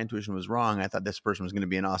 well, my intuition was wrong. I thought this person was going to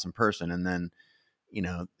be an awesome person. And then,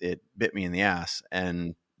 it bit me in the ass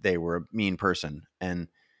and they were a mean person. And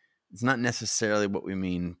it's not necessarily what we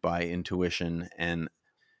mean by intuition. And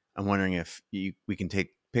I'm wondering if we can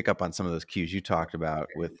pick up on some of those cues you talked about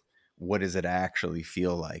with what does it actually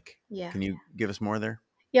feel like? Yeah. Can you give us more there?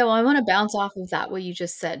 Yeah, well, I want to bounce off of that, what you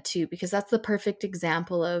just said too, because that's the perfect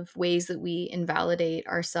example of ways that we invalidate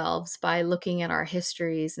ourselves by looking at our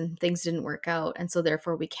histories and things didn't work out. And so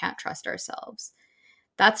therefore we can't trust ourselves.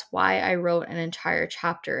 That's why I wrote an entire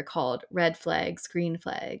chapter called Red Flags, Green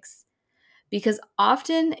Flags. Because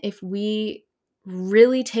often if we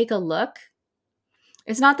really take a look,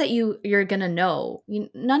 it's not that you're going to know.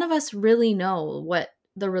 None of us really know what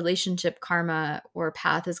the relationship karma or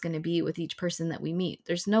path is going to be with each person that we meet.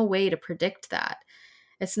 There's no way to predict that.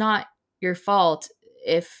 It's not your fault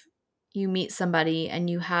if you meet somebody and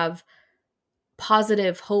you have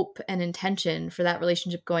positive hope and intention for that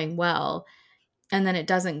relationship going well and then it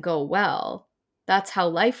doesn't go well. That's how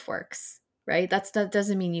life works, right? That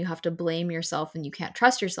doesn't mean you have to blame yourself and you can't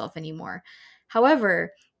trust yourself anymore.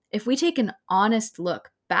 However, if we take an honest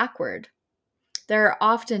look backward, there are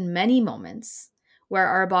often many moments where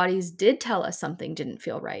our bodies did tell us something didn't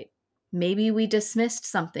feel right. Maybe we dismissed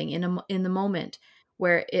something in the moment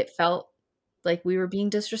where it felt like we were being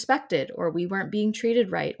disrespected or we weren't being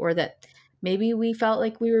treated right or that maybe we felt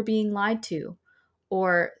like we were being lied to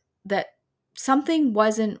or that something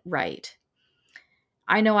wasn't right.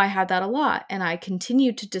 I know I had that a lot, and I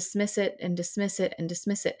continued to dismiss it and dismiss it and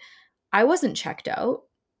dismiss it. I wasn't checked out.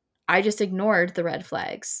 I just ignored the red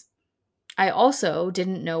flags. I also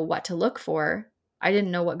didn't know what to look for. I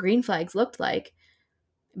didn't know what green flags looked like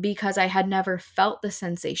because I had never felt the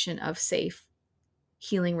sensation of safe,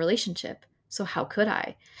 healing relationship. So, how could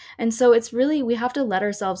I? And so, it's really, we have to let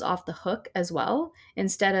ourselves off the hook as well.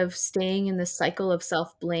 Instead of staying in this cycle of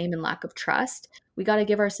self blame and lack of trust, we got to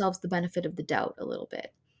give ourselves the benefit of the doubt a little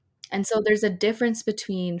bit. And so, there's a difference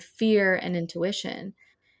between fear and intuition,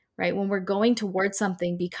 right? When we're going towards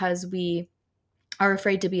something because we are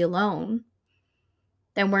afraid to be alone,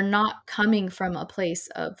 then we're not coming from a place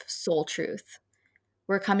of soul truth.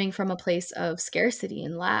 We're coming from a place of scarcity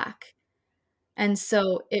and lack. And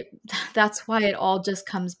so it that's why it all just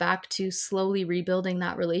comes back to slowly rebuilding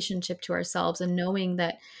that relationship to ourselves and knowing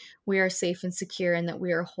that we are safe and secure and that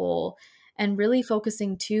we are whole, and really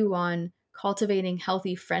focusing too on cultivating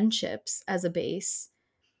healthy friendships as a base,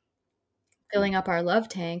 filling up our love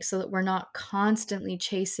tank so that we're not constantly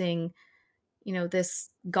chasing, this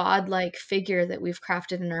godlike figure that we've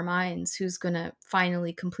crafted in our minds who's going to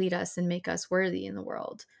finally complete us and make us worthy in the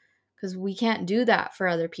world. Because we can't do that for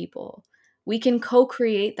other people. We can co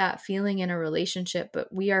create that feeling in a relationship,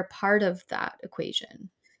 but we are part of that equation.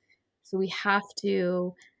 So we have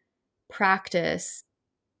to practice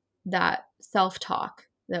that self talk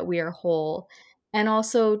that we are whole, and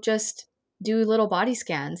also just do little body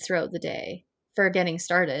scans throughout the day for getting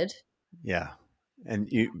started. Yeah.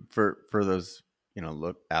 And you, for those,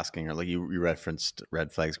 look, asking, or like you referenced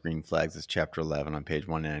red flags, green flags, is chapter 11 on page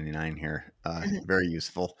 199 here. Very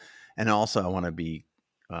useful. And also I want to be,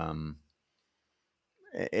 um,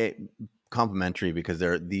 it, complimentary, because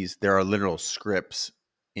there are literal scripts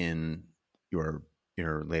in your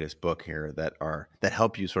latest book here that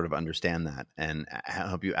help you sort of understand that, and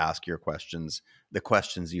help you ask your questions, the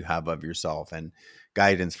questions you have of yourself, and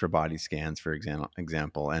guidance for body scans, for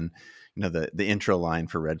example. And the intro line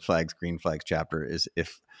for red flags, green flags chapter is,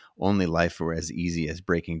 if only life were as easy as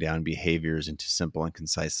breaking down behaviors into simple and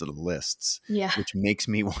concise little lists. Yeah. Which makes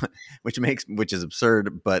me want, which is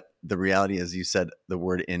absurd, but the reality is, you said the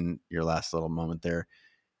word in your last little moment there,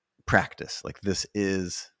 practice. Like, this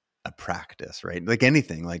is a practice, right? Like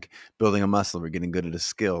anything, like building a muscle or getting good at a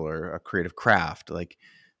skill or a creative craft, like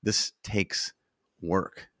this takes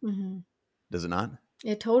work. Hmm. Does it not?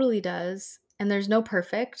 It totally does. And there's no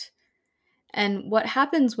perfect. And what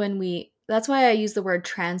happens when that's why I use the word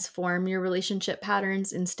transform your relationship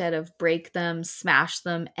patterns instead of break them, smash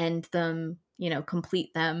them, end them,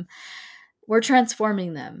 complete them. We're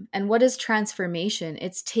transforming them. And what is transformation?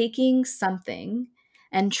 It's taking something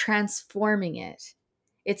and transforming it.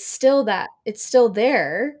 It's still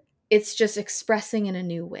there. It's just expressing in a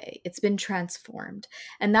new way. It's been transformed.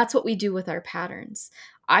 And that's what we do with our patterns.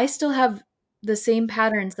 I still have the same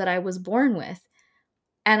patterns that I was born with,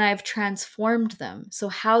 and I've transformed them. So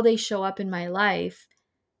how they show up in my life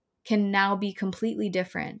can now be completely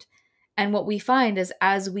different. And what we find is,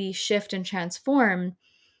 as we shift and transform,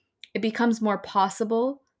 it becomes more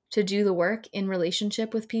possible to do the work in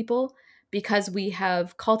relationship with people because we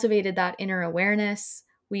have cultivated that inner awareness.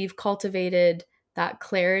 We've cultivated that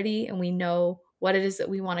clarity, and we know what it is that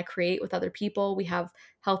we want to create with other people. We have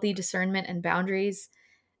healthy discernment and boundaries.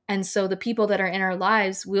 And so the people that are in our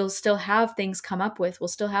lives, we'll still have things come up with, we'll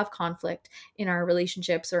still have conflict in our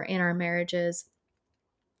relationships or in our marriages,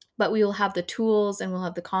 but we will have the tools and we'll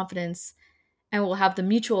have the confidence and we'll have the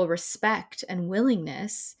mutual respect and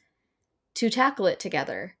willingness to tackle it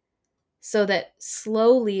together, so that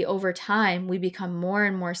slowly over time we become more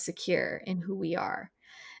and more secure in who we are.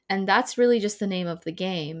 And that's really just the name of the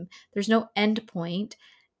game. There's no end point.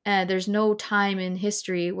 There's no time in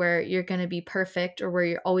history where you're going to be perfect, or where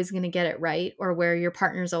you're always going to get it right, or where your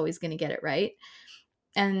partner's always going to get it right.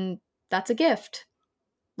 And that's a gift.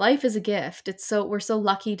 Life is a gift. We're so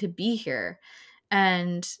lucky to be here.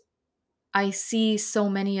 And I see so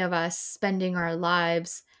many of us spending our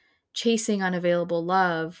lives chasing unavailable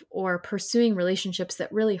love or pursuing relationships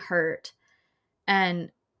that really hurt.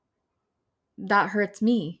 And that hurts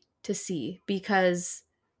me to see, because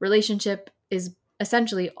relationship is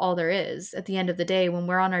essentially all there is. At the end of the day, when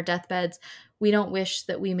we're on our deathbeds, we don't wish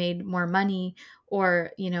that we made more money,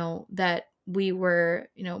 or that we were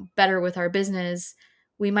better with our business.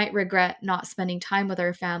 We might regret not spending time with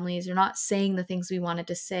our families, or not saying the things we wanted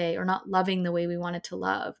to say, or not loving the way we wanted to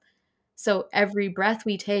love. So every breath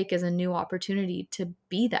we take is a new opportunity to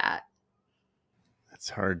be that.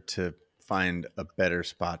 It's hard to find a better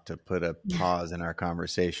spot to put a pause in our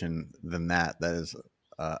conversation than that. That is,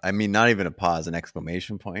 I mean, not even a pause, an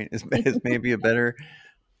exclamation point is maybe a better,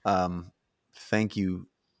 um, Thank you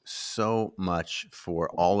so much for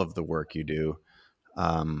all of the work you do.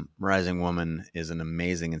 Rising Woman is an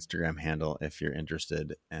amazing Instagram handle if you're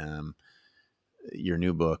interested. Your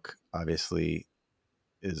new book, obviously,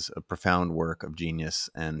 is a profound work of genius.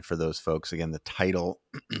 And for those folks, again, the title,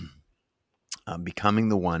 Becoming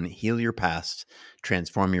the One, Heal Your Past,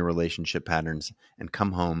 Transform Your Relationship Patterns, and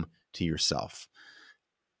Come Home to Yourself.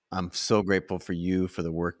 I'm so grateful for you, for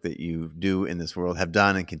the work that you do in this world, have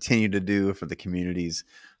done and continue to do for the communities.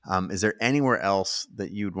 Is there anywhere else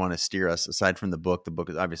that you'd want to steer us aside from the book? The book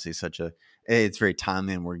is obviously it's very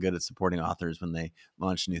timely, and we're good at supporting authors when they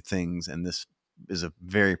launch new things. And this is a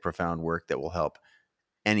very profound work that will help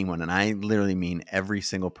anyone. And I literally mean every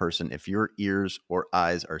single person. If your ears or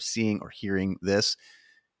eyes are seeing or hearing this,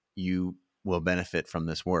 you will benefit from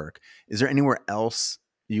this work. Is there anywhere else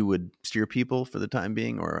you would steer people for the time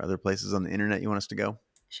being, or other places on the internet you want us to go?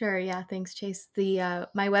 Sure. Yeah. Thanks, Chase.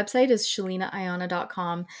 My website is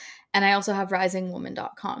sheleanaaiyana.com, and I also have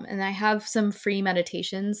risingwoman.com. And I have some free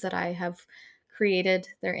meditations that I have created.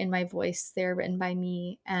 They're in my voice. They're written by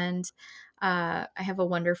me, and I have a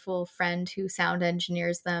wonderful friend who sound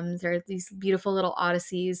engineers them. They're these beautiful little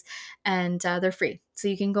odysseys, and they're free. So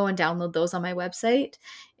you can go and download those on my website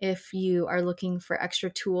if you are looking for extra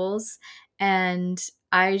tools. And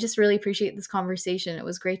I just really appreciate this conversation. It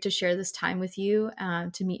was great to share this time with you,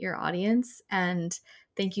 to meet your audience. And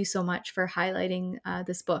thank you so much for highlighting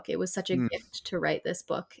this book. It was such a Mm, gift to write this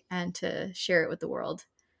book and to share it with the world.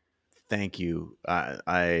 Thank you.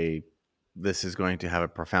 This is going to have a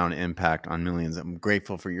profound impact on millions. I'm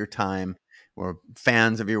grateful for your time. We're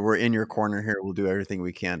fans of you. We're in your corner here. We'll do everything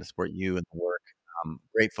we can to support you and the work.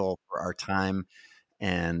 Grateful for our time.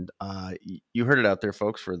 And you heard it out there,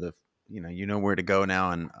 folks. For the you know where to go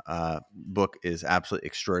now. And book is absolutely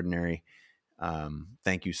extraordinary.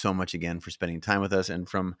 Thank you so much again for spending time with us. And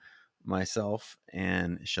from myself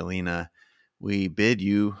and Sheleana, we bid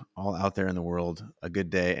you all out there in the world a good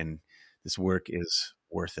day. And this work is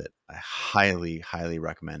worth it. I highly, highly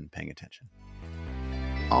recommend paying attention.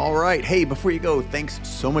 All right. Hey, before you go, thanks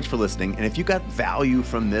so much for listening. And if you got value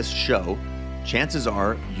from this show, chances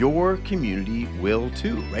are your community will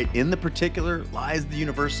too, right? In the particular lies the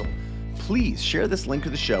universal. Please share this link to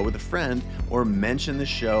the show with a friend, or mention the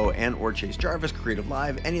show and or Chase Jarvis, Creative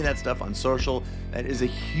Live, any of that stuff on social. That is a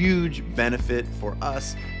huge benefit for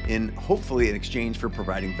us, in hopefully in exchange for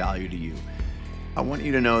providing value to you. I want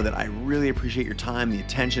you to know that I really appreciate your time, the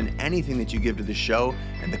attention, anything that you give to the show,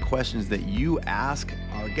 and the questions that you ask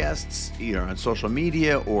our guests, either on social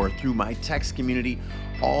media or through my text community.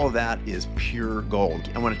 All of that is pure gold.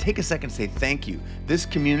 I want to take a second to say thank you. This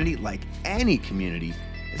community, like any community,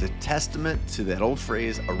 is a testament to that old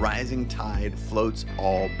phrase, a rising tide floats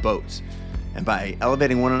all boats. And by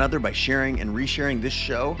elevating one another, by sharing and resharing this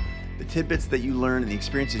show, the tidbits that you learn and the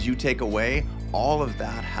experiences you take away, all of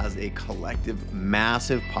that has a collective,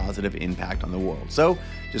 massive positive impact on the world. So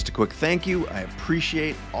just a quick thank you. I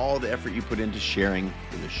appreciate all the effort you put into sharing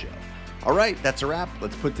the show. All right, that's a wrap.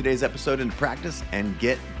 Let's put today's episode into practice and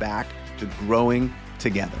get back to growing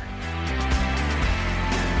together.